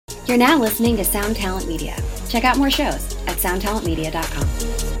You're now listening to Sound Talent Media. Check out more shows at soundtalentmedia.com.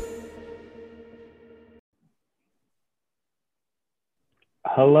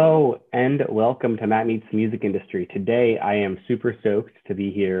 Hello and welcome to Matt Meets Music Industry. Today I am super stoked to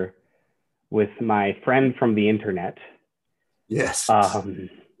be here with my friend from the internet. Yes.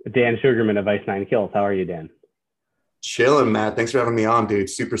 Dan Sugarman of Ice 9 Kills. How are you, Dan? Chilling, Matt. Thanks for having me on, dude.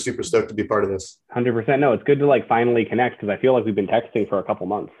 Super stoked to be part of this. 100%. No, it's good to finally connect because I feel like we've been texting for a couple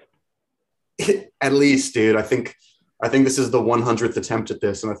months. At least, dude. I think this is the 100th attempt at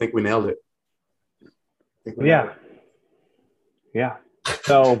this, and I think we nailed it. Yeah.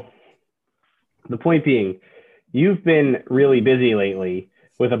 So the point being, you've been really busy lately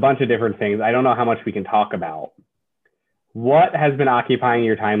with a bunch of different things. I don't know how much we can talk about. What has been occupying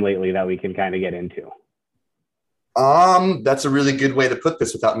your time lately that we can kind of get into? That's a really good way to put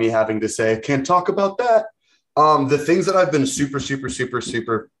this without me having to say, can't talk about that. The things that I've been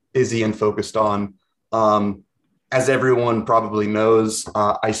super busy and focused on, as everyone probably knows,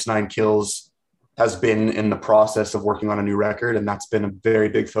 Ice 9 Kills has been in the process of working on a new record, and that's been a very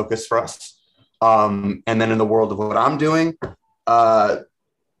big focus for us. And then in the world of what I'm doing,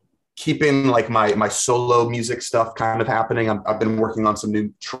 keeping like my solo music stuff kind of happening. I've been working on some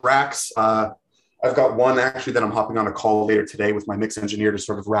new tracks. I've got one actually that I'm hopping on a call later today with my mix engineer to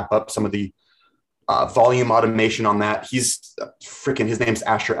sort of wrap up some of the volume automation on that. His name's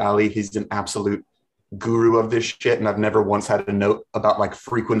Asher Ali. He's an absolute guru of this shit. And I've never once had a note about like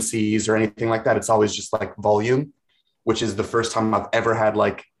frequencies or anything like that. It's always just like volume, which is the first time I've ever had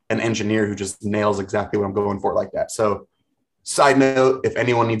like an engineer who just nails exactly what I'm going for like that. So side note, if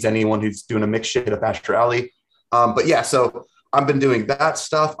anyone needs anyone who's doing a mix shit up Asher Ali. But yeah, so I've been doing that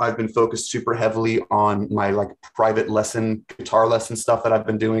stuff. I've been focused super heavily on my like private guitar lesson stuff that I've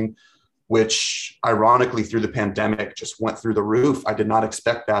been doing, which ironically through the pandemic just went through the roof. I did not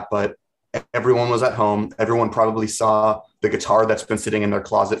expect that, but everyone was at home. Everyone probably saw the guitar that's been sitting in their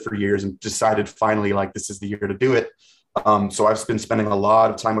closet for years and decided finally like this is the year to do it. So I've been spending a lot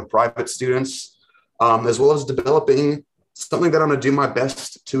of time with private students, as well as developing something that I'm going to do my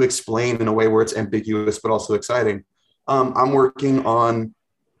best to explain in a way where it's ambiguous, but also exciting. I'm working on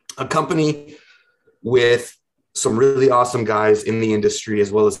a company with some really awesome guys in the industry,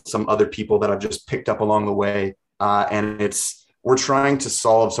 as well as some other people that I've just picked up along the way. And we're trying to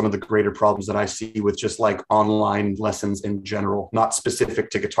solve some of the greater problems that I see with just like online lessons in general, not specific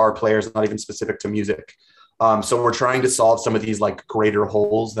to guitar players, not even specific to music. So we're trying to solve some of these like greater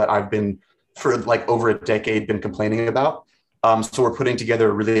holes that I've been for like over a decade been complaining about. So we're putting together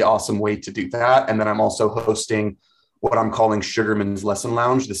a really awesome way to do that. And then I'm also hosting what I'm calling Sugarman's Lesson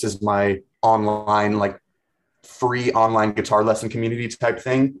Lounge. This is my online, like free online guitar lesson community type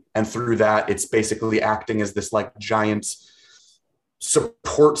thing. And through that, it's basically acting as this like giant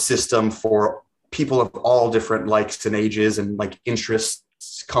support system for people of all different likes and ages and like interests.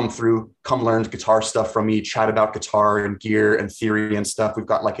 Come learn guitar stuff from me, chat about guitar and gear and theory and stuff. We've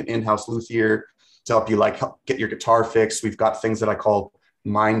got like an in-house luthier to help you get your guitar fixed. We've got things that I call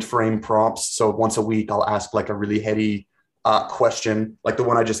mind frame prompts. So once a week, I'll ask like a really heady question. Like the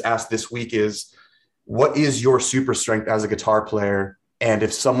one I just asked this week is, what is your super strength as a guitar player? And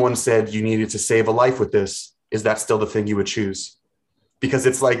if someone said you needed to save a life with this, is that still the thing you would choose? Because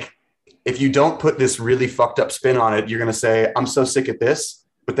it's like, if you don't put this really fucked up spin on it, you're going to say, I'm so sick at this.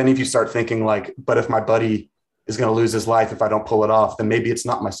 But then if you start thinking like, but if my buddy is going to lose his life if I don't pull it off, then maybe it's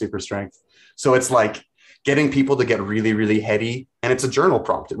not my super strength. So it's like getting people to get really, really heady. And it's a journal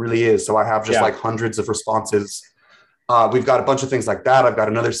prompt. It really is. So I have just like hundreds of responses. We've got a bunch of things like that. I've got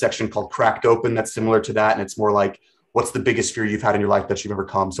another section called Cracked Open that's similar to that. And it's more like, what's the biggest fear you've had in your life that you've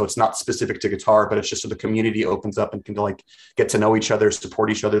overcome? So it's not specific to guitar, but it's just so the community opens up and can like get to know each other,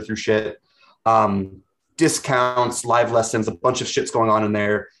 support each other through shit. Discounts, live lessons, a bunch of shit's going on in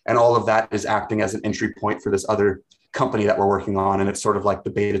there. And all of that is acting as an entry point for this other company that we're working on. And it's sort of like the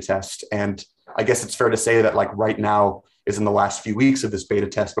beta test. And I guess it's fair to say that like right now is in the last few weeks of this beta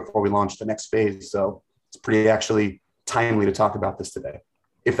test before we launch the next phase. So it's pretty actually timely to talk about this today.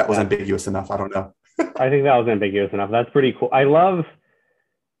 If that was ambiguous enough, I don't know. I think that was ambiguous enough. That's pretty cool.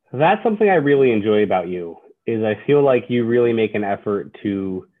 That's something I really enjoy about you is I feel like you really make an effort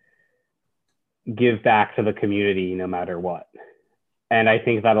to give back to the community no matter what. And I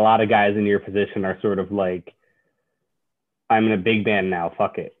think that a lot of guys in your position are sort of like, I'm in a big band now,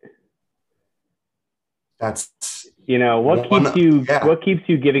 fuck it. That's, what keeps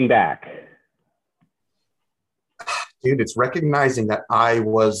you giving back? Dude, it's recognizing that I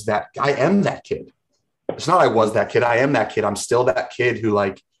am that kid. It's not I was that kid. I am that kid. I'm still that kid who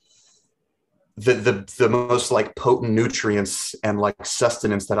like the most like potent nutrients and like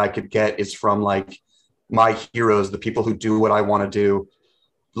sustenance that I could get is from like my heroes, the people who do what I want to do,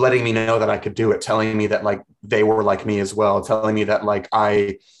 letting me know that I could do it, telling me that like they were like me as well, telling me that like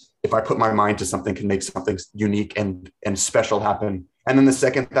if I put my mind to something, can make something unique and special happen. And then the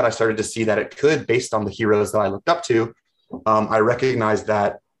second that I started to see that it could, based on the heroes that I looked up to, I recognized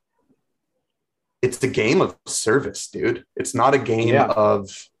that it's the game of service, dude. It's not a game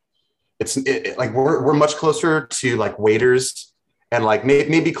of, like we're much closer to like waiters and like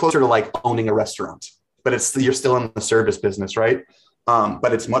maybe closer to like owning a restaurant, but you're still in the service business, right?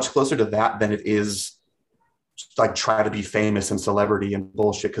 But it's much closer to that than it is like try to be famous and celebrity and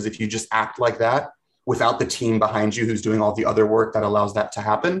bullshit. Because if you just act like that without the team behind you who's doing all the other work that allows that to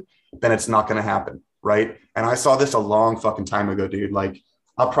happen, then it's not going to happen, right? And I saw this a long fucking time ago, dude. Like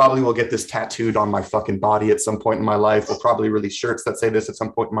I probably will get this tattooed on my fucking body at some point in my life. We'll probably release shirts that say this at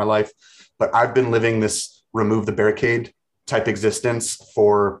some point in my life. But I've been living this remove the barricade type existence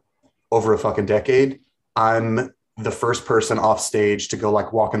for over a fucking decade. I'm the first person off stage to go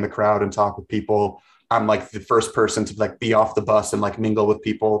like walk in the crowd and talk with people. I'm like the first person to like be off the bus and like mingle with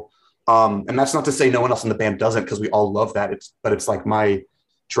people. And that's not to say no one else in the band doesn't, because we all love that. But it's like my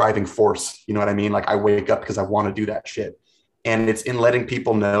driving force. You know what I mean? Like I wake up because I want to do that shit. And it's in letting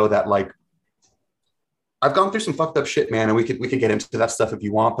people know that like I've gone through some fucked up shit, man. And we could get into that stuff if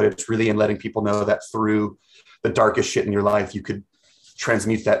you want, but it's really in letting people know that through the darkest shit in your life, you could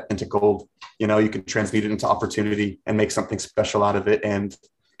transmute that into gold. You know, you could transmute it into opportunity and make something special out of it and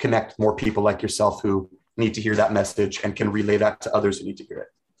connect more people like yourself who need to hear that message and can relay that to others who need to hear it.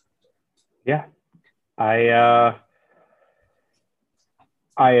 Yeah.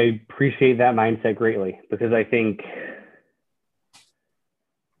 I appreciate that mindset greatly, because I think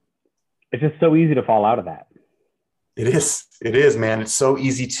it's just so easy to fall out of that. It is, man. It's so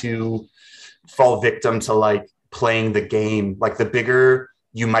easy to fall victim to like playing the game. Like the bigger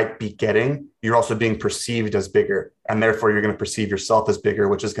you might be getting, you're also being perceived as bigger. And therefore you're going to perceive yourself as bigger,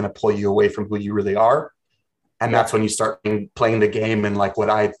 which is going to pull you away from who you really are. And that's when you start playing the game in like what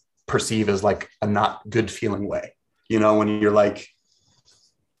I perceive as like a not good feeling way. You know, when you're like,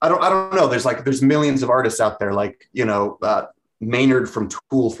 I don't know. There's millions of artists out there. Like, you know, Maynard from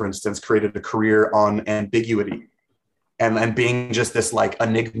Tool, for instance, created a career on ambiguity and being just this like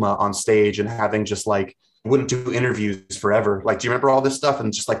enigma on stage and having just like, wouldn't do interviews forever. Like, do you remember all this stuff?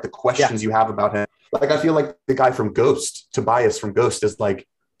 And just like the questions you have about him? Like, I feel like the guy from Ghost, Tobias from Ghost, is like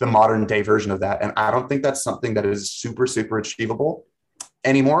the modern day version of that. And I don't think that's something that is super, super achievable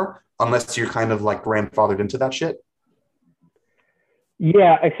anymore, unless you're kind of like grandfathered into that shit.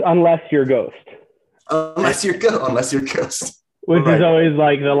 Yeah, unless you're Ghost. Unless you're Ghost. Which is always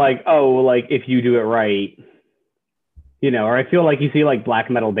like, they're like, oh, like if you do it right, you know, or I feel like you see like black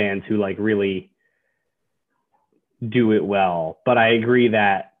metal bands who like really do it well. But I agree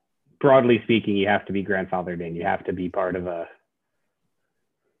that broadly speaking, you have to be grandfathered in. You have to be part of a.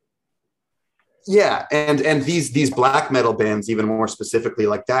 Yeah. And these black metal bands, even more specifically,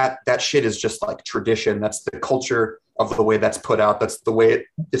 like that shit is just like tradition. That's the culture of the way that's put out. That's the way it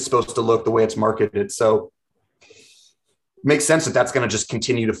is supposed to look, the way it's marketed. So it makes sense that that's going to just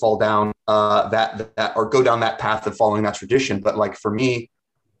continue to fall down that or go down that path of following that tradition. But like for me,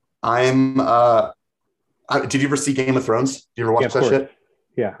 did you ever see Game of Thrones? Did you ever watch that shit?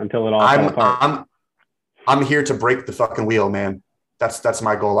 Yeah, until it all fell apart. I'm here to break the fucking wheel, man. That's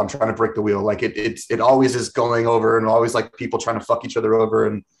my goal. I'm trying to break the wheel. Like it always is going over, and always like people trying to fuck each other over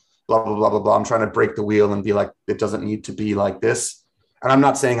and blah, blah, blah, blah, blah. I'm trying to break the wheel and be like, it doesn't need to be like this. And I'm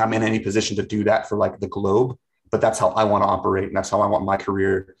not saying I'm in any position to do that for like the globe, but that's how I want to operate. And that's how I want my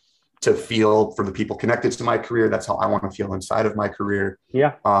career to feel for the people connected to my career. That's how I want to feel inside of my career.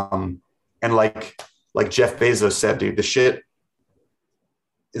 Yeah. And like Jeff Bezos said, dude, the shit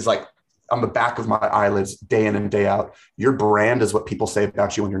is like on the back of my eyelids day in and day out. Your brand is what people say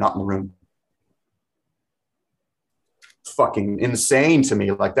about you when you're not in the room. It's fucking insane to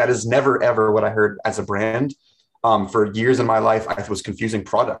me. Like that is never, ever what I heard as a brand. For years in my life, I was confusing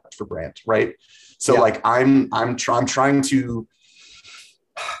product for brand, right? So like I'm trying to,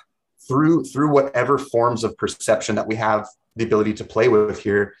 through whatever forms of perception that we have the ability to play with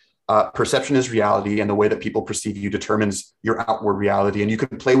here, perception is reality, and the way that people perceive you determines your outward reality. And you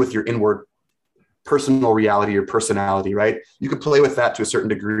can play with your inward personal reality or personality, right? You can play with that to a certain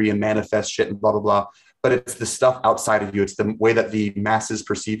degree and manifest shit and blah, blah, blah. But it's the stuff outside of you. It's the way that the masses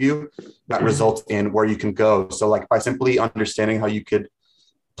perceive you that results in where you can go. So like by simply understanding how you could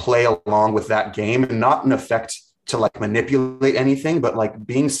play along with that game, and not in effect to like manipulate anything, but like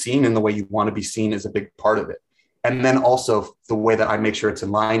being seen in the way you want to be seen is a big part of it. And then also the way that I make sure it's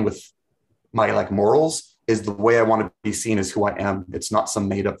in line with my like morals is the way I want to be seen as who I am. It's not some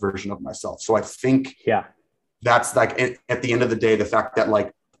made up version of myself. So I think that's like at the end of the day, the fact that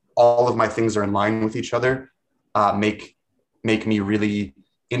like all of my things are in line with each other make me really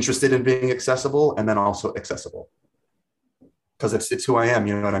interested in being accessible, and then also accessible because it's who I am.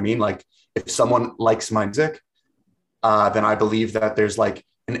 You know what I mean? Like if someone likes my music, then I believe that there's like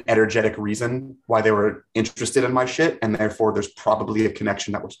an energetic reason why they were interested in my shit. And therefore there's probably a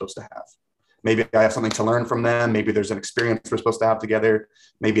connection that we're supposed to have. Maybe I have something to learn from them. Maybe there's an experience we're supposed to have together.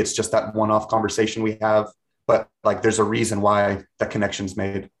 Maybe it's just that one-off conversation we have, but like, there's a reason why that connection's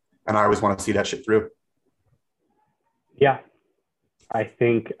made. And I always want to see that shit through. Yeah. I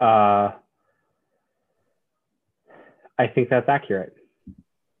think that's accurate.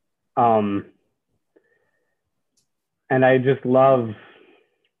 And I just love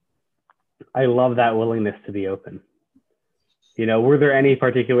that willingness to be open. You know, were there any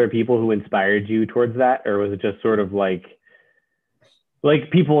particular people who inspired you towards that? Or was it just sort of like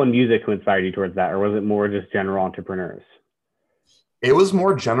people in music who inspired you towards that? Or was it more just general entrepreneurs? It was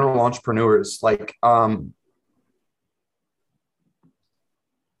more general entrepreneurs. Like,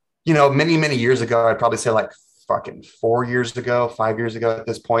 you know, many, many years ago, I'd probably say like fucking 5 years ago at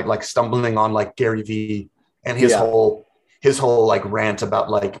this point, like stumbling on like Gary Vee and his whole like rant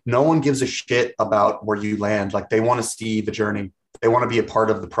about like, no one gives a shit about where you land. Like they want to see the journey. They want to be a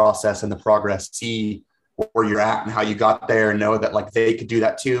part of the process and the progress, see where you're at and how you got there, and know that like they could do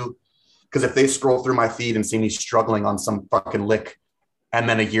that too. Because if they scroll through my feed and see me struggling on some fucking lick, and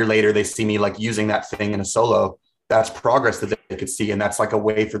then a year later they see me like using that thing in a solo, that's progress that they could see. And that's like a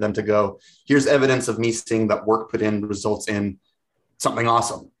way for them to go, here's evidence of me seeing that work put in results in something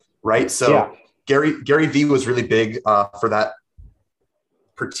awesome. Right. So Gary Vee was really big for that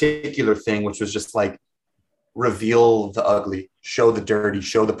particular thing, which was just like reveal the ugly, show the dirty,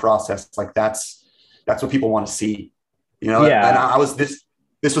 show the process. Like that's what people want to see, you know? And I was,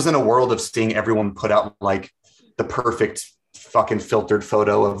 this was in a world of seeing everyone put out like the perfect fucking filtered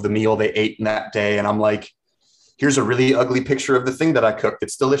photo of the meal they ate in that day. And I'm like, here's a really ugly picture of the thing that I cooked.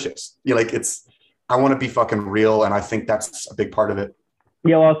 It's delicious. You know, like I want to be fucking real. And I think that's a big part of it.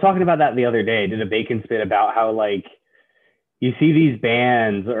 Yeah. Well, I was talking about that the other day. I did a bacon spit about how like you see these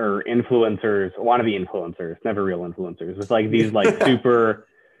bands or influencers, wannabe influencers, never real influencers, with like these like super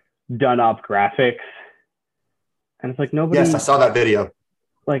done up graphics. And it's like, nobody. Yes, I saw that video.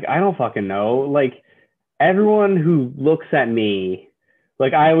 Like, I don't fucking know. Like everyone who looks at me,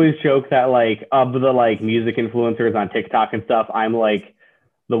 like I always joke that like of the like music influencers on TikTok and stuff, I'm like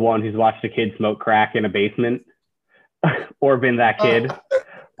the one who's watched a kid smoke crack in a basement or been that kid.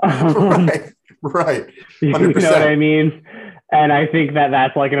 Right. 100%. You know what I mean? And I think that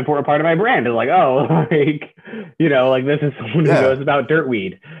that's like an important part of my brand. Is like, oh, like, you know, like this is someone who knows about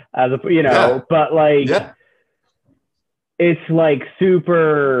dirtweed as a, you know, but like, it's like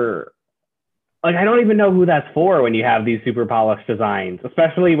super, like, I don't even know who that's for when you have these super polished designs,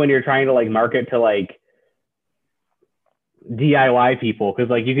 especially when you're trying to like market to like DIY people. Cause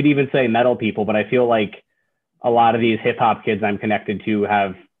like you could even say metal people, but I feel like a lot of these hip hop kids I'm connected to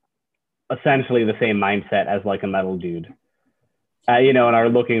have essentially the same mindset as like a metal dude, you know, and are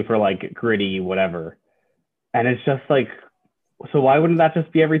looking for like gritty, whatever. And it's just like, so why wouldn't that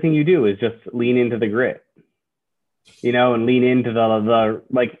just be everything you do, is just lean into the grit, you know, and lean into the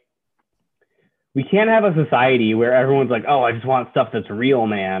like, we can't have a society where everyone's like, oh, I just want stuff that's real,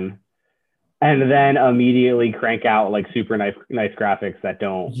 man. And then immediately crank out like super nice graphics that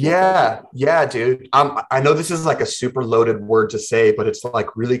don't. Yeah, dude. I know this is like a super loaded word to say, but it's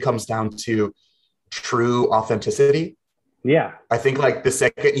like really comes down to true authenticity. Yeah. I think like the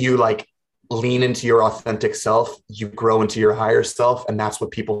second you like lean into your authentic self, you grow into your higher self. And that's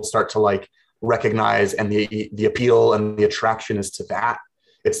what people start to like recognize. And the appeal and the attraction is to that.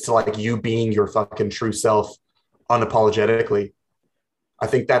 It's to like you being your fucking true self unapologetically. I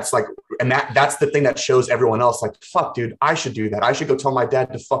think that's like, and that's the thing that shows everyone else like, fuck, dude, I should do that. I should go tell my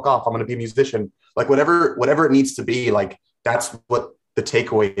dad to fuck off. I'm going to be a musician. Like whatever it needs to be. Like, that's what the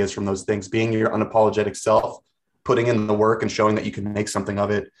takeaway is from those things. Being your unapologetic self, putting in the work and showing that you can make something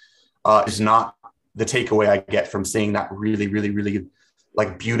of it is not the takeaway I get from seeing that really, really, really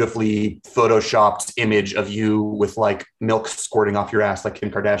like beautifully photoshopped image of you with like milk squirting off your ass like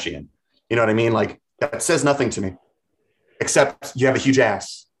Kim Kardashian. You know what I mean? Like that says nothing to me, except you have a huge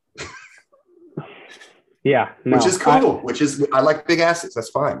ass. Yeah. No, which is cool. I like big asses. That's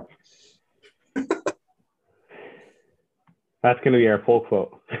fine. That's going to be our full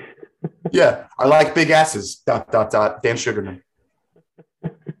quote. Yeah. I like big asses. ... Dan Sugarman.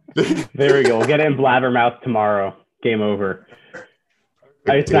 There we go. We'll get it in Blabbermouth tomorrow. Game over.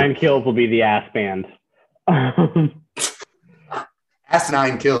 Ice Nine Kills will be the ass band. Ass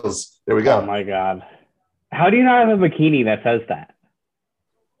Nine Kills. There we go. Oh my God. How do you not have a bikini that says that?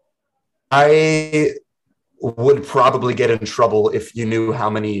 I would probably get in trouble if you knew how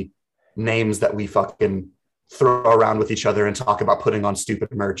many names that we fucking throw around with each other and talk about putting on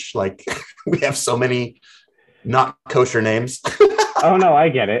stupid merch. Like we have so many not kosher names. Oh no, I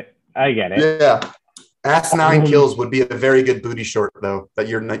get it. Yeah. Ass Nine Kills would be a very good booty short though. That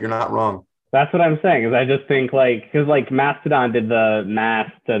you're not wrong. That's what I'm saying, is I just think because Mastodon did the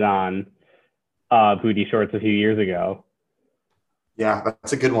Mastodon booty shorts a few years ago. Yeah,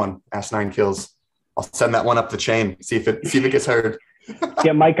 that's a good one. Ass Nine Kills. I'll send that one up the chain. See if it gets heard.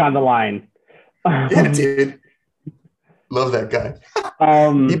 Get Mike on the line. Yeah, dude. Love that guy.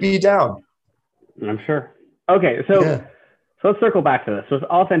 He'd be down. I'm sure. Okay, so let's circle back to this. So it's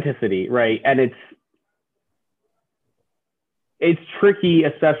authenticity, right? And it's tricky,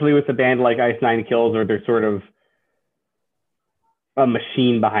 especially with a band like Ice Nine Kills, where there's sort of a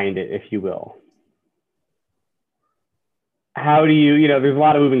machine behind it, if you will. How do you, there's a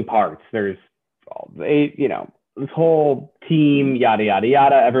lot of moving parts. There's, this whole team, yada, yada,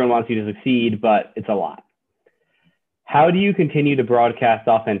 yada. Everyone wants you to succeed, but it's a lot. How do you continue to broadcast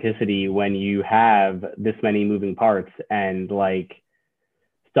authenticity when you have this many moving parts and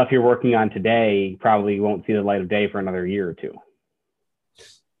stuff you're working on today probably won't see the light of day for another year or two?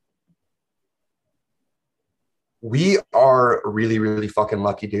 We are really, really fucking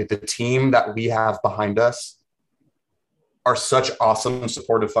lucky, dude. The team that we have behind us are such awesome,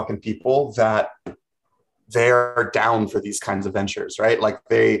 supportive fucking people that they're down for these kinds of ventures, right? Like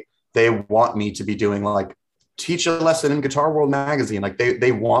they want me to be doing teach a lesson in Guitar World magazine. Like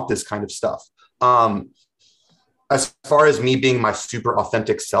they want this kind of stuff. As far as me being my super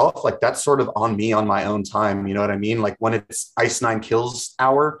authentic self, that's sort of on me on my own time. You know what I mean? Like when it's Ice Nine Kills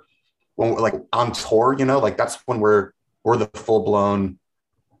hour, when we're on tour, that's when we're the full blown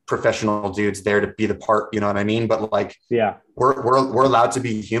professional dudes there to be the part, you know what I mean? But we're allowed to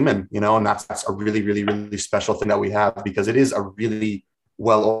be human, and that's a really, really, really special thing that we have, because it is a really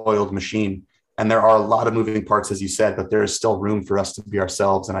well-oiled machine. And there are a lot of moving parts, as you said, but there is still room for us to be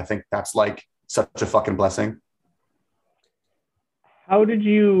ourselves. And I think that's such a fucking blessing. How did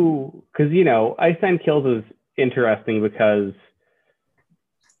you, because, Ice Nine Kills is interesting because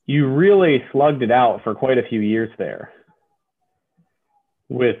you really slugged it out for quite a few years there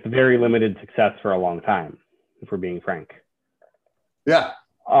with very limited success for a long time, if we're being frank. Yeah.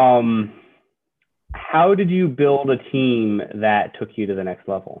 How did you build a team that took you to the next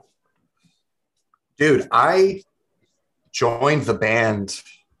level? Dude, I joined the band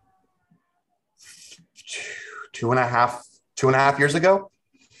two and a half years ago.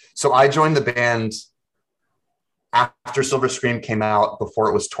 So I joined the band after Silver Scream came out, before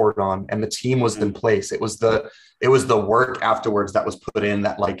it was toured on, and the team was in place. It was the work afterwards that was put in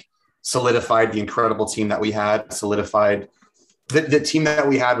that solidified the incredible team that we had, solidified the team that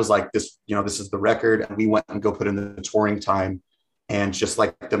we had was this, this is the record. And we went and go put in the touring time, and just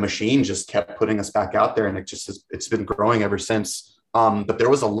the machine just kept putting us back out there. And it's been growing ever since. But there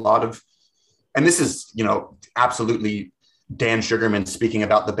was a lot of, and this is, absolutely Dan Sugarman speaking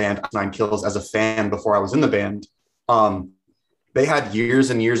about the band Nine Kills as a fan before I was in the band. They had years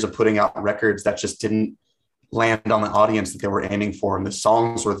and years of putting out records that just didn't land on the audience that they were aiming for. And the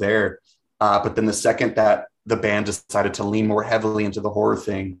songs were there. But then the second that the band decided to lean more heavily into the horror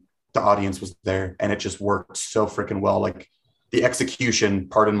thing, the audience was there, and it just worked so freaking well. The execution,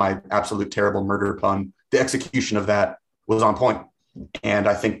 pardon my absolute terrible murder pun, the execution of that was on point. And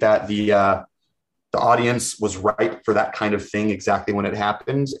I think that the audience was right for that kind of thing exactly when it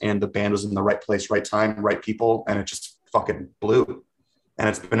happened. And the band was in the right place, right time, right people. And it just fucking blew. And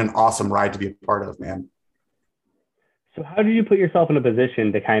it's been an awesome ride to be a part of, man. So how did you put yourself in a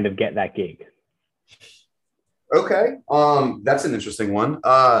position to kind of get that gig? Okay. That's an interesting one.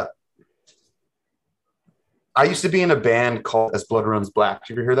 I used to be in a band called As Blood Runs Black. Did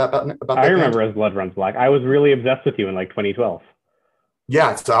you ever hear that about that? I remember band? As Blood Runs Black. I was really obsessed with you in 2012.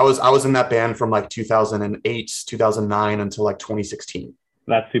 Yeah, so I was in that band from 2008, 2009 until 2016.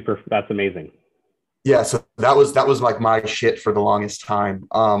 That's amazing. Yeah, so that was my shit for the longest time.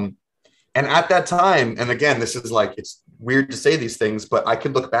 And at that time, and again, this is it's weird to say these things, but I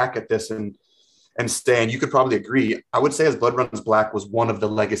could look back at this and say, and you could probably agree, I would say As Blood Runs Black was one of the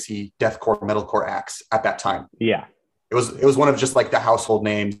legacy deathcore, metalcore acts at that time. Yeah. It was one of just the household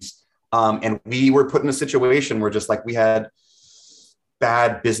names. And we were put in a situation where just we had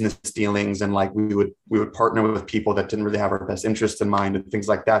bad business dealings, and we would partner with people that didn't really have our best interest in mind, and things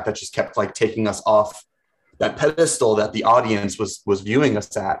like that just kept taking us off that pedestal that the audience was viewing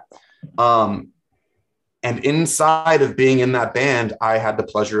us at. And inside of being in that band, I had the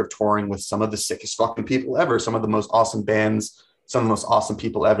pleasure of touring with some of the sickest fucking people ever, some of the most awesome bands, some of the most awesome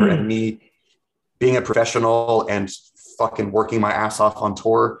people ever. And me being a professional and fucking working my ass off on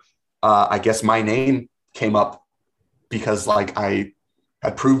tour, I guess my name came up because like I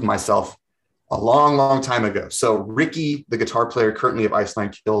had proved myself a long, long time ago. So Ricky, the guitar player currently of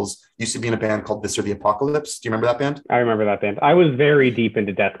Iceland Kills, used to be in a band called This or the Apocalypse. Do you remember that band? I remember that band. I was very deep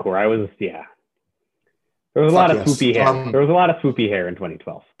into deathcore. There was a lot of swoopy hair. There was a lot of swoopy hair in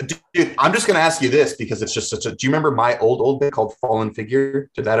 2012. Dude, I'm just going to ask you this because it's just such a. Do you remember my old band called Fallen Figure?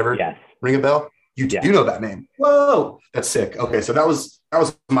 Did that ever ring a bell? You know that name? Whoa, that's sick. Okay, so that was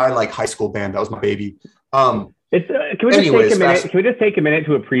my like high school band. That was my baby. Can we just take a minute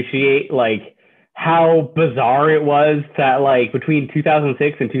to appreciate like how bizarre it was that like between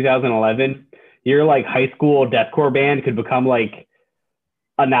 2006 and 2011, your like high school deathcore band could become like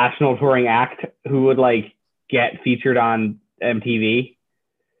a national touring act who would like get featured on MTV.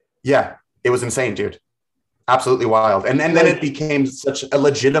 Yeah, it was insane, dude. Absolutely wild. And then it became such a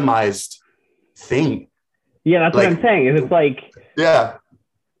legitimized thing. Yeah, that's like, what I'm saying. Is it's like, yeah,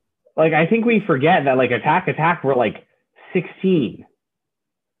 like I think we forget that like Attack were like 16.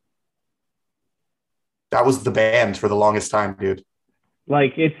 That was the band for the longest time, dude.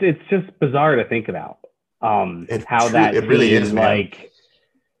 Like it's just bizarre to think about. It really is, man. Like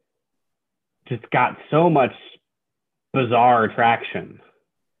just got so much bizarre traction.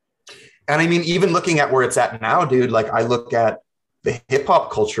 And I mean, even looking at where it's at now, dude, like I look at the hip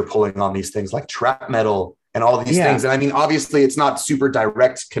hop culture pulling on these things like trap metal and all these things. And I mean, obviously it's not super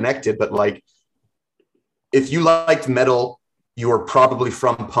direct connected, but like if you liked metal, you were probably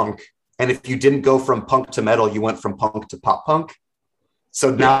from punk. And if you didn't go from punk to metal, you went from punk to pop punk. So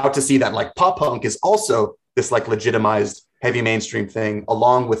now to see that like pop punk is also this like legitimized heavy mainstream thing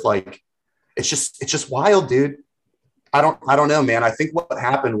along with like, it's just wild, dude. I don't know, man. I think what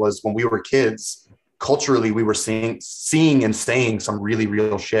happened was when we were kids, culturally, we were seeing and saying some really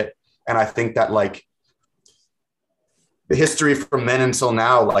real shit. And I think that like the history from then until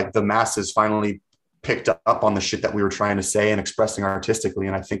now, like the masses finally picked up on the shit that we were trying to say and expressing artistically.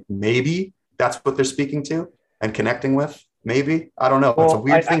 And I think maybe that's what they're speaking to and connecting with. Maybe. I don't know. Well, it's a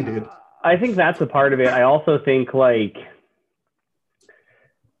weird thing, dude. I think that's a part of it. I also think like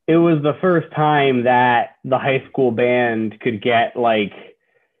it was the first time that the high school band could get like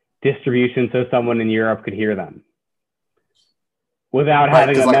distribution so someone in Europe could hear them without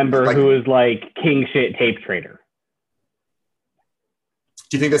having a member who is like king shit tape trader.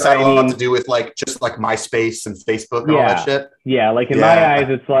 Do you think this had a lot to do with like just like MySpace and Facebook and all that shit? Yeah, like in my eyes,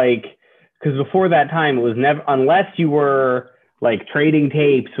 it's like because before that time it was never, unless you were like trading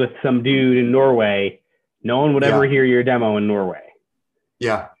tapes with some dude in Norway, no one would ever hear your demo in Norway.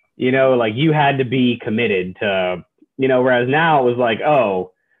 Yeah. You know, like you had to be committed to, you know, whereas now it was like,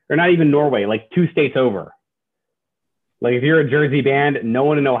 oh, or not even Norway, like 2 states over. Like if you're a Jersey band, no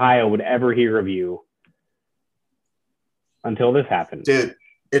one in Ohio would ever hear of you until this happened. Dude,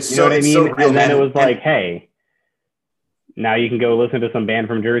 it's you know what I mean? So real, and then man. It was like, hey, now you can go listen to some band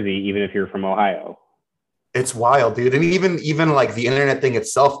from Jersey, even if you're from Ohio. It's wild, dude. And even like the internet thing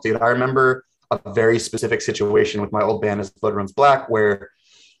itself, dude. I remember a very specific situation with my old band as Blood Runs Black, where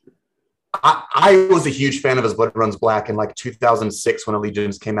I was a huge fan of As Blood Runs Black in like 2006 when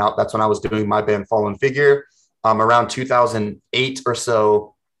Allegiance came out. That's when I was doing my band Fallen Figure. Around 2008 or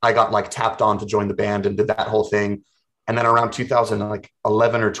so, I got like tapped on to join the band and did that whole thing. And then around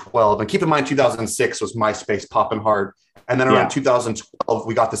 2011 or 12, and keep in mind 2006 was MySpace popping hard. And then around 2012,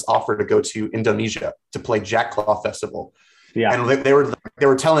 we got this offer to go to Indonesia to play Jack Claw Festival. Yeah, and they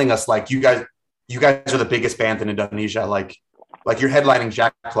were telling us like, you guys are the biggest band in Indonesia. Like you're headlining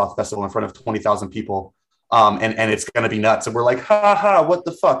Jack Claw Festival in front of 20,000 people. And it's going to be nuts. And we're like, what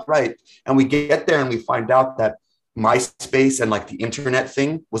the fuck? Right. And we get there and we find out that MySpace and like the internet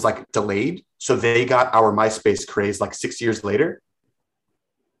thing was like delayed. So they got our MySpace craze like 6 years later,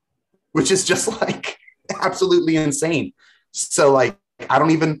 which is just like absolutely insane. So like,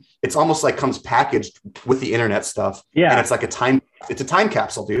 it's almost like comes packaged with the internet stuff. Yeah. And it's like it's a time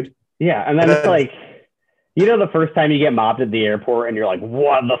capsule, dude. Yeah. And then it's like, you know, the first time you get mobbed at the airport and you're like,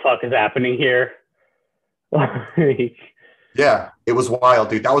 what the fuck is happening here? Yeah, it was wild,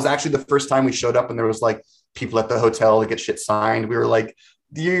 dude. That was actually the first time we showed up and there was like people at the hotel to get shit signed. We were like,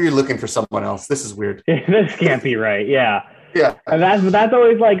 you're looking for someone else. This is weird. This can't be right. Yeah. Yeah. And that's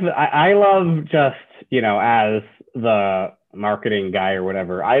always like, I love just, you know, as the marketing guy or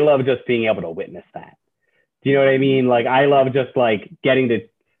whatever, I love just being able to witness that. Do you know what I mean? Like, I love just like getting to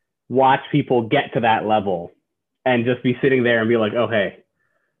watch people get to that level and just be sitting there and be like, oh, hey,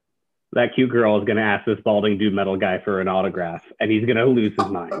 that cute girl is going to ask this balding dude metal guy for an autograph and he's going to lose his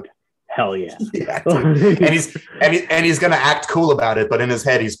mind. Hell yeah. Yeah, dude. and he's going to act cool about it, but in his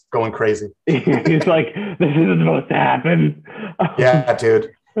head, he's going crazy. He's like, this isn't supposed to happen. Yeah,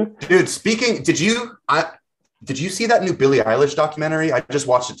 dude. Dude, did you see that new Billie Eilish documentary? I just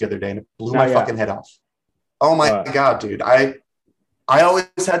watched it the other day and it blew my fucking head off. Oh my God, dude. I always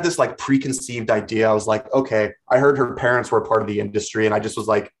had this like preconceived idea. I was like, okay, I heard her parents were part of the industry and I just was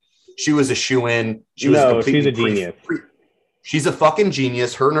like, she was a shoo-in. She's a genius. She's a fucking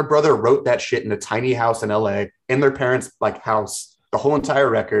genius. Her and her brother wrote that shit in a tiny house in LA in their parents' like house, the whole entire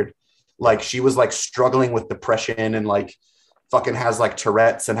record. Like she was like struggling with depression and like fucking has like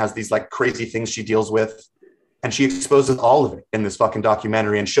Tourette's and has these like crazy things she deals with. And she exposes all of it in this fucking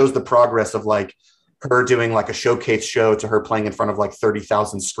documentary and shows the progress of like her doing like a showcase show to her playing in front of like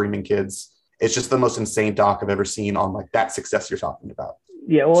 30,000 screaming kids. It's just the most insane doc I've ever seen on like that success you're talking about.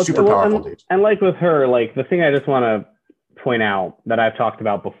 Yeah, well, super powerful, dude. And like with her, like the thing I just want to point out that I've talked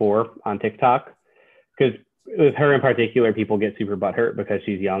about before on TikTok, because with her in particular, people get super butthurt because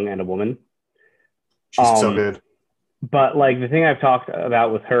she's young and a woman. She's so good. But like the thing I've talked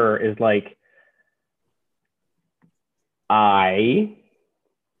about with her is like, I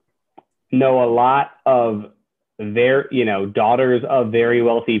know a lot of daughters of very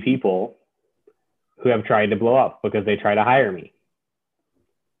wealthy people who have tried to blow up because they try to hire me.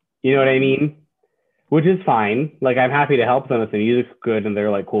 You know what I mean? Which is fine. Like, I'm happy to help them if the music's good and they're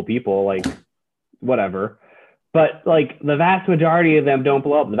like cool people, like whatever. But like the vast majority of them don't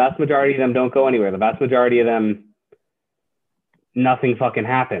blow up. The vast majority of them don't go anywhere. The vast majority of them, nothing fucking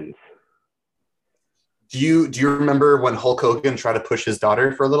happens. Do you remember when Hulk Hogan tried to push his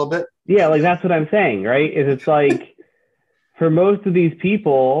daughter for a little bit? Yeah, like that's what I'm saying, right? It's like for most of these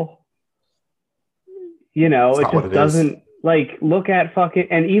people, it just doesn't like look at fucking,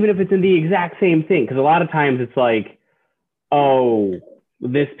 and even if it's in the exact same thing, because a lot of times it's like, oh,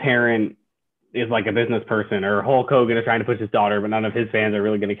 this parent is like a business person, or Hulk Hogan is trying to push his daughter, but none of his fans are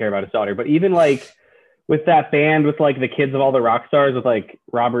really going to care about his daughter. But even like with that band with like the kids of all the rock stars, with like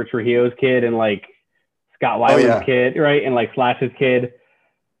Robert Trujillo's kid and like Scott Weiland's kid, right? And like Slash's kid,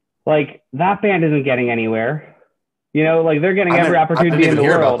 like that band isn't getting anywhere. Like they're getting every opportunity in the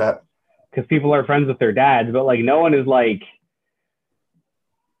world because people are friends with their dads, but like no one is like,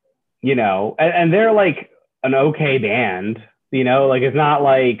 and they're like an okay band, like it's not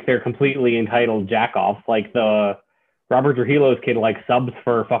like they're completely entitled jack-offs. Like the Robert Trujillo's kid like subs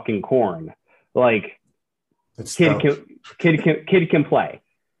for fucking Korn. Like kid can play.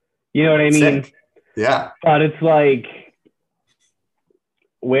 You know what I mean? Sick. Yeah. But it's like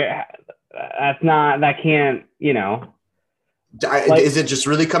that can't. Is it just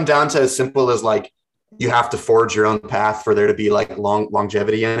really come down to as simple as like you have to forge your own path for there to be like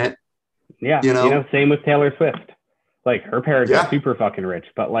longevity in it? Yeah. Same with Taylor Swift. Like her parents are super fucking rich,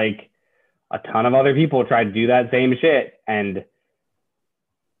 but like a ton of other people tried to do that same shit, and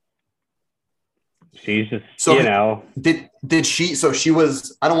she's just did she? So she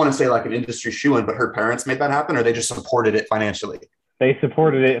was, I don't want to say like an industry shoo-in, but her parents made that happen, or they just supported it financially? They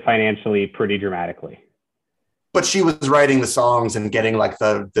supported it financially pretty dramatically. But she was writing the songs and getting like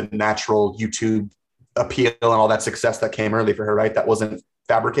the natural YouTube appeal and all that success that came early for her, right? That wasn't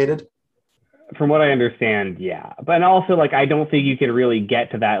fabricated. From what I understand, yeah. But also, like, I don't think you can really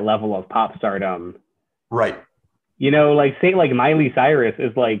get to that level of pop stardom. Right. Like, say, like, Miley Cyrus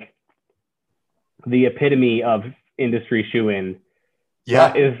is, like, the epitome of industry shoo-in.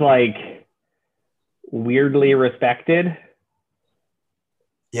 Yeah. Is, like, weirdly respected.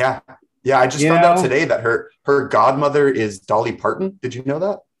 Yeah. Yeah, I just found out today that her godmother is Dolly Parton. Did you know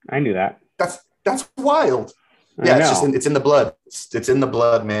that? I knew that. That's wild. Yeah, it's in the blood. It's in the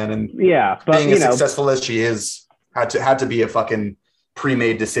blood, man. And but being as successful as she is had to be a fucking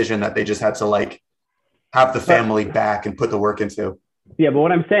pre-made decision that they just had to like have the family back and put the work into. Yeah, but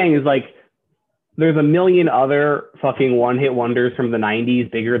what I'm saying is like there's a million other fucking one-hit wonders from the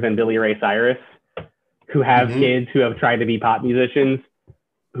 90s bigger than Billy Ray Cyrus who have kids who have tried to be pop musicians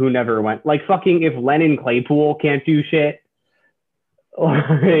who never went. Like fucking if Lennon Claypool can't do shit,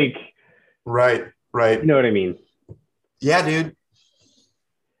 like right. You know what I mean? Yeah, dude.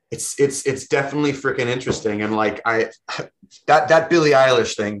 It's definitely freaking interesting. And like that Billie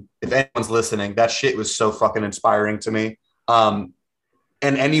Eilish thing, if anyone's listening, that shit was so fucking inspiring to me. And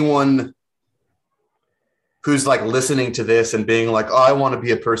anyone who's like listening to this and being like, oh, I want to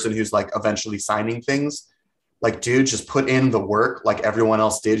be a person who's like eventually signing things. Like, dude, just put in the work like everyone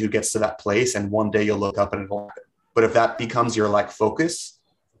else did who gets to that place. And one day you'll look up and it'll happen. But if that becomes your like focus,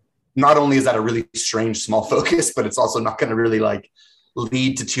 not only is that a really strange small focus, but it's also not going to really like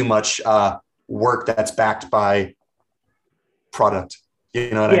lead to too much work that's backed by product.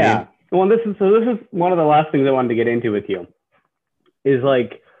 You know what I mean? Well, this is one of the last things I wanted to get into with you is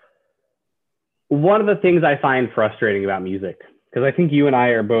like, one of the things I find frustrating about music, because I think you and I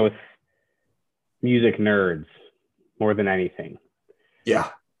are both music nerds more than anything. Yeah.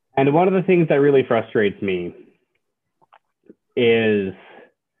 And one of the things that really frustrates me is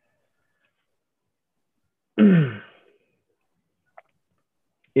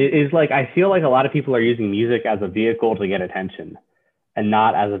like, I feel like a lot of people are using music as a vehicle to get attention and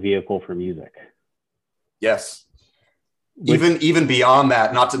not as a vehicle for music. Yes. Even beyond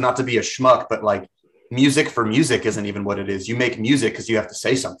that, not to be a schmuck, but like music for music isn't even what it is. You make music because you have to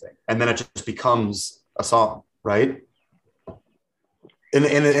say something, and then it just becomes a song, right? In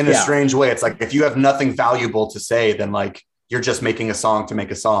a strange way, it's like if you have nothing valuable to say, then like you're just making a song to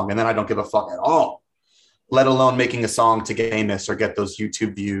make a song, and then I don't give a fuck at all. Let alone making a song to get famous or get those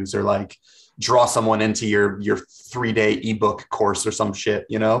YouTube views or like draw someone into your 3-day ebook course or some shit,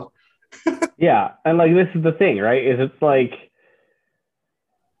 you know? Yeah. And like, this is the thing, right? Is it's like,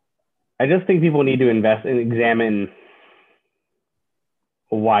 I just think people need to invest and examine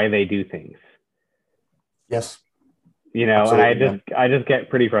why they do things. Yes. You know, absolutely, and I just get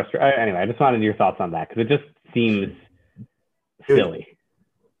pretty frustrated. Anyway, I just wanted your thoughts on that because it just seems silly.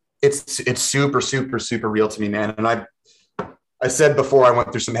 It's super, super, super real to me, man. And I said before I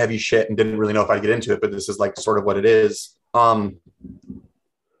went through some heavy shit and didn't really know if I'd get into it, but this is like sort of what it is.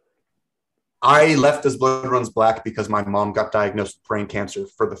 I left As Blood Runs Black because my mom got diagnosed with brain cancer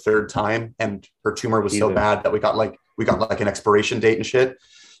for the 3rd time, and her tumor was so bad that we got like an expiration date and shit.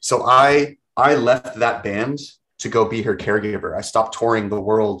 So I left that band to go be her caregiver. I stopped touring the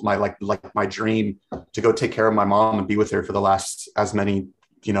world, my dream to go take care of my mom and be with her for the last as many,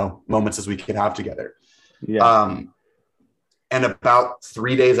 you know, moments as we could have together. Yeah. And about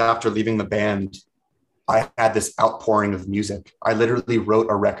 3 days after leaving the band, I had this outpouring of music. I literally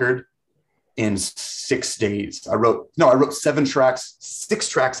wrote a record in 6 days. I wrote 6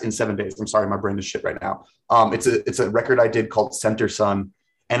 tracks in 7 days. I'm sorry, my brain is shit right now. It's a record I did called Center Sun.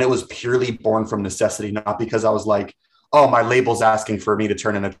 And it was purely born from necessity, not because I was like, oh, my label's asking for me to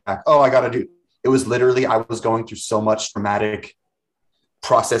turn in a track. Oh, I got to do. It was literally, I was going through so much traumatic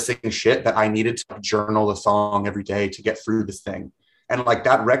processing shit that I needed to journal a song every day to get through this thing. And like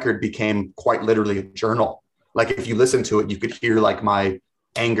that record became quite literally a journal. Like if you listen to it, you could hear like my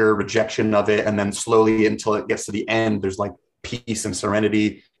anger, rejection of it. And then slowly until it gets to the end, there's like peace and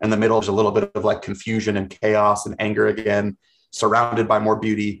serenity. In the middle, there's a little bit of like confusion and chaos and anger again, surrounded by more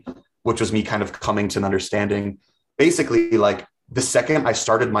beauty, which was me kind of coming to an understanding. Basically, like the second I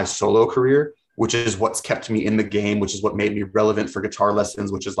started my solo career, which is what's kept me in the game, which is what made me relevant for guitar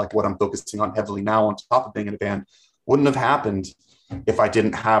lessons, which is like what I'm focusing on heavily now on top of being in a band, wouldn't have happened if I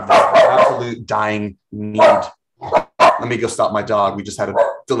didn't have that absolute dying need. Let me go stop my dog. We just had a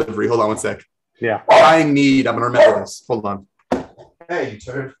delivery. Hold on one sec. Yeah. Dying need. I'm going to remember this. Hold on. Hey, you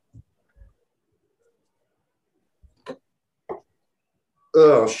turd.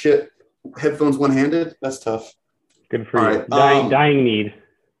 Oh, shit. Headphones one-handed? That's tough. Good for you. Right. Dying need.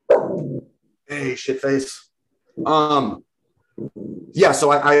 Hey, shit face. Yeah,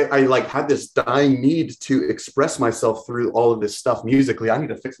 so I like had this dying need to express myself through all of this stuff musically. I need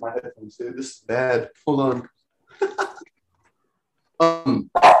to fix my headphones, dude. This is bad. Hold on.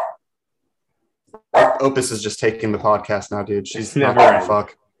 Opus is just taking the podcast now, dude. She's never not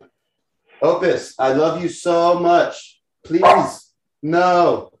fuck. Opus, I love you so much. Please,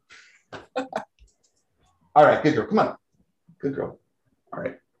 no. All right, good girl. Come on. Good girl. All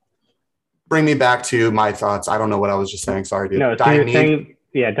right. Bring me back to my thoughts. I don't know what I was just saying. Sorry, dude. No, so you're saying,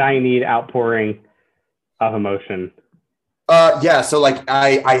 dying need, outpouring of emotion. Yeah, so like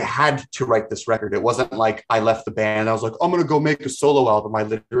I had to write this record. It wasn't like I left the band. I was like, I'm gonna go make a solo album. I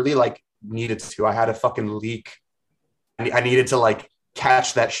literally like needed to. I had a fucking leak. I needed to like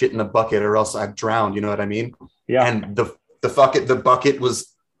catch that shit in the bucket, or else I'd drown. You know what I mean? Yeah. And the bucket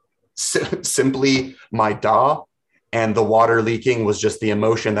was simply my DAW, and the water leaking was just the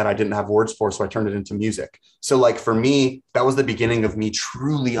emotion that I didn't have words for. So I turned it into music. So like for me, that was the beginning of me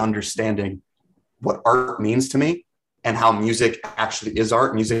truly understanding what art means to me. And how music actually is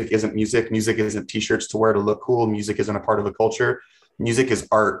art. Music isn't music. Music isn't t-shirts to wear to look cool. Music isn't a part of a culture. Music is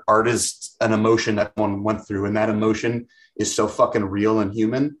art. Art is an emotion that one went through. And that emotion is so fucking real and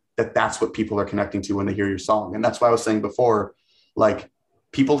human that that's what people are connecting to when they hear your song. And that's why I was saying before, like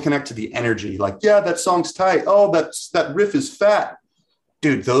people connect to the energy. Like, yeah, that song's tight. Oh, that riff is fat.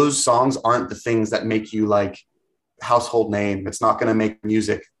 Dude, those songs aren't the things that make you like household name. It's not going to make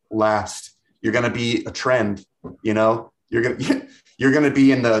music last. You're going to be a trend, you know, you're going to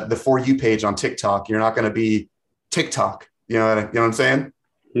be in the For You page on TikTok. You're not going to be TikTok. You know what I'm saying?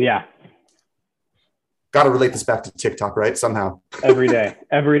 Yeah. Got to relate this back to TikTok, right? Somehow. Every day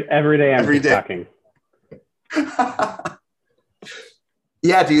I'm TikToking.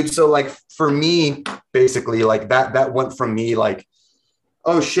 Yeah, dude. So like for me, basically like that went from me like,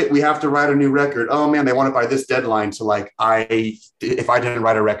 oh shit, we have to write a new record. Oh man, they want it by this deadline, to like, if I didn't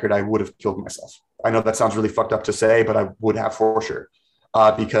write a record, I would have killed myself. I know that sounds really fucked up to say, but I would have for sure.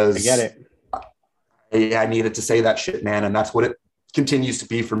 Because I get it. I needed to say that shit, man. And that's what it continues to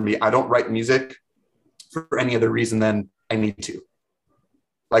be for me. I don't write music for any other reason than I need to.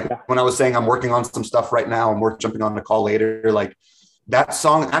 Like when I was saying I'm working on some stuff right now, jumping on the call later, like that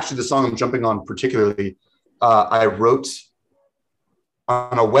song, actually the song I'm jumping on particularly, I wrote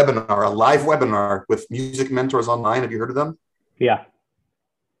on a webinar, a live webinar with Music Mentors Online. Have you heard of them? Yeah.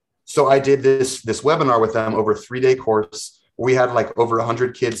 So I did this webinar with them over a 3-day course. We had like over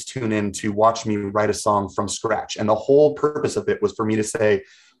 100 kids tune in to watch me write a song from scratch. And the whole purpose of it was for me to say,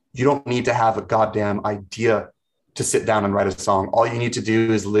 you don't need to have a goddamn idea to sit down and write a song. All you need to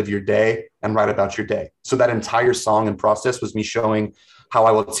do is live your day and write about your day. So that entire song and process was me showing how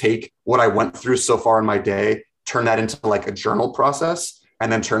I will take what I went through so far in my day, turn that into like a journal process,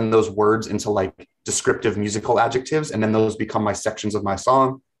 and then turn those words into like descriptive musical adjectives. And then those become my sections of my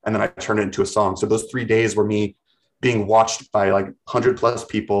song. And then I turn it into a song. So those 3 days were me being watched by like 100+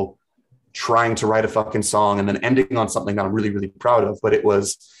 people trying to write a fucking song and then ending on something that I'm really, really proud of. But it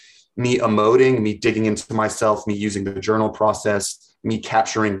was me emoting, me digging into myself, me using the journal process, me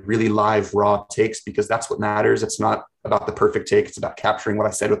capturing really live, raw takes, because that's what matters. It's not about the perfect take. It's about capturing what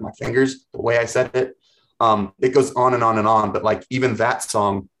I said with my fingers, the way I said it. It goes on and on and on. But like even that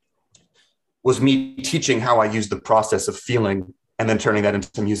song was me teaching how I use the process of feeling and then turning that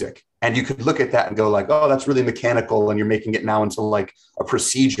into music. And you could look at that and go like, oh, that's really mechanical. And you're making it now into like a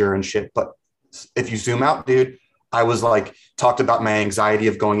procedure and shit. But if you zoom out, dude, I was like, talked about my anxiety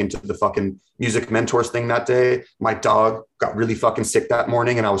of going into the fucking Music Mentors thing that day. My dog got really fucking sick that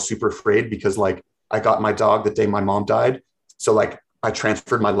morning. And I was super afraid because like I got my dog the day my mom died. So like I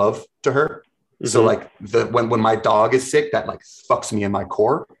transferred my love to her. Mm-hmm. So like when my dog is sick, that like fucks me in my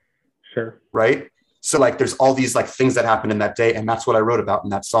core. Sure. Right. So like there's all these like things that happened in that day. And that's what I wrote about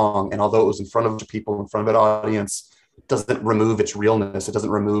in that song. And although it was in front of people, in front of an audience, it doesn't remove its realness. It doesn't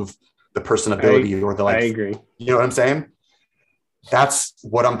remove the personability or the like. I agree. You know what I'm saying? That's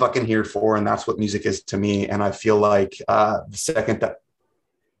what I'm fucking here for. And that's what music is to me. And I feel like the second that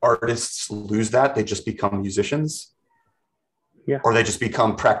artists lose that, they just become musicians. Yeah. Or they just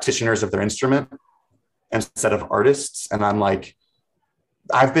become practitioners of their instrument instead of artists. And I'm like,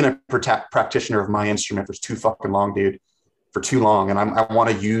 I've been a practitioner of my instrument for too fucking long, dude, for too long. And I want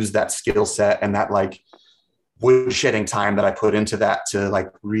to use that skill set and that like woodshedding time that I put into that to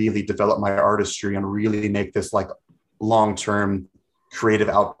like really develop my artistry and really make this like long-term creative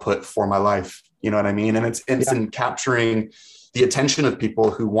output for my life. You know what I mean? And it's in capturing the attention of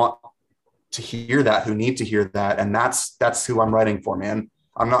people who want to hear that, who need to hear that. And that's who I'm writing for, man.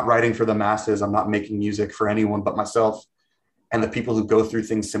 I'm not writing for the masses. I'm not making music for anyone but myself. And the people who go through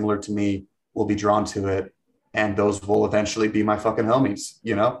things similar to me will be drawn to it. And those will eventually be my fucking homies,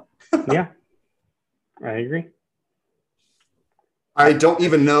 you know? Yeah, I agree. I don't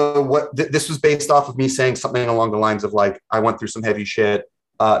even know what this was based off of me saying something along the lines of like, I went through some heavy shit.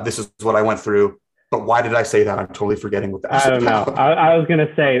 This is what I went through. But why did I say that? I'm totally forgetting what that was. I don't know. I was going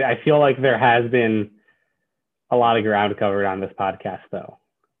to say, I feel like there has been a lot of ground covered on this podcast, though.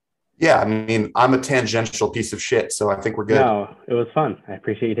 Yeah, I mean, I'm a tangential piece of shit, so I think we're good. No, it was fun. I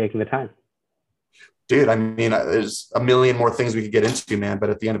appreciate you taking the time. Dude, I mean, there's a million more things we could get into, man. But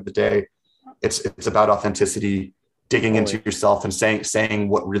at the end of the day, it's about authenticity, digging into yourself and saying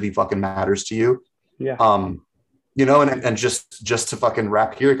what really fucking matters to you. Yeah. You know, and just to fucking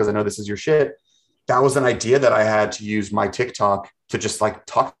wrap here, because I know this is your shit. That was an idea that I had to use my TikTok to just like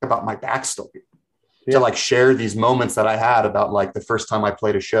talk about my backstory. To like share these moments that I had about like the first time I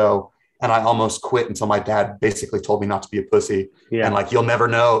played a show and I almost quit until my dad basically told me not to be a pussy. Yeah. And like, you'll never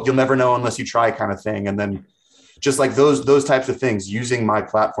know unless you try kind of thing. And then just like those types of things, using my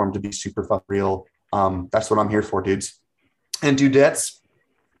platform to be super fucking real. That's what I'm here for, dudes. And dudettes.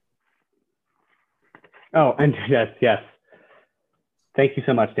 Oh, and dudettes. Yes. Thank you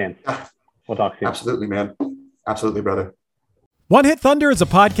so much, Dan. We'll talk soon. Absolutely, man. Absolutely, brother. One Hit Thunder is a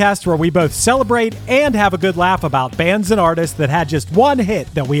podcast where we both celebrate and have a good laugh about bands and artists that had just one hit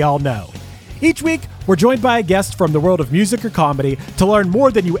that we all know. Each week, we're joined by a guest from the world of music or comedy to learn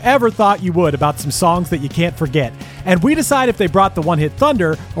more than you ever thought you would about some songs that you can't forget. and we decide if they brought the one-hit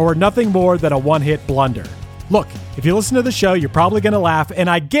thunder or were nothing more than a one-hit blunder. Look, if you listen to the show, you're probably going to laugh, and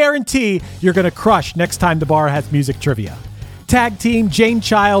I guarantee you're going to crush next time the bar has music trivia. Tag Team, Jane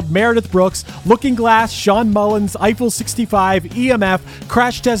Child, Meredith Brooks, Looking Glass, Sean Mullins, Eiffel 65, EMF,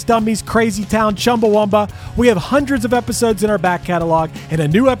 Crash Test Dummies, Crazy Town, Chumbawamba. We have hundreds of episodes in our back catalog and a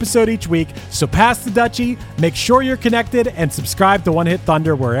new episode each week, so pass the Dutchie, make sure you're connected, and subscribe to One Hit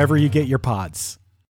Thunder wherever you get your pods.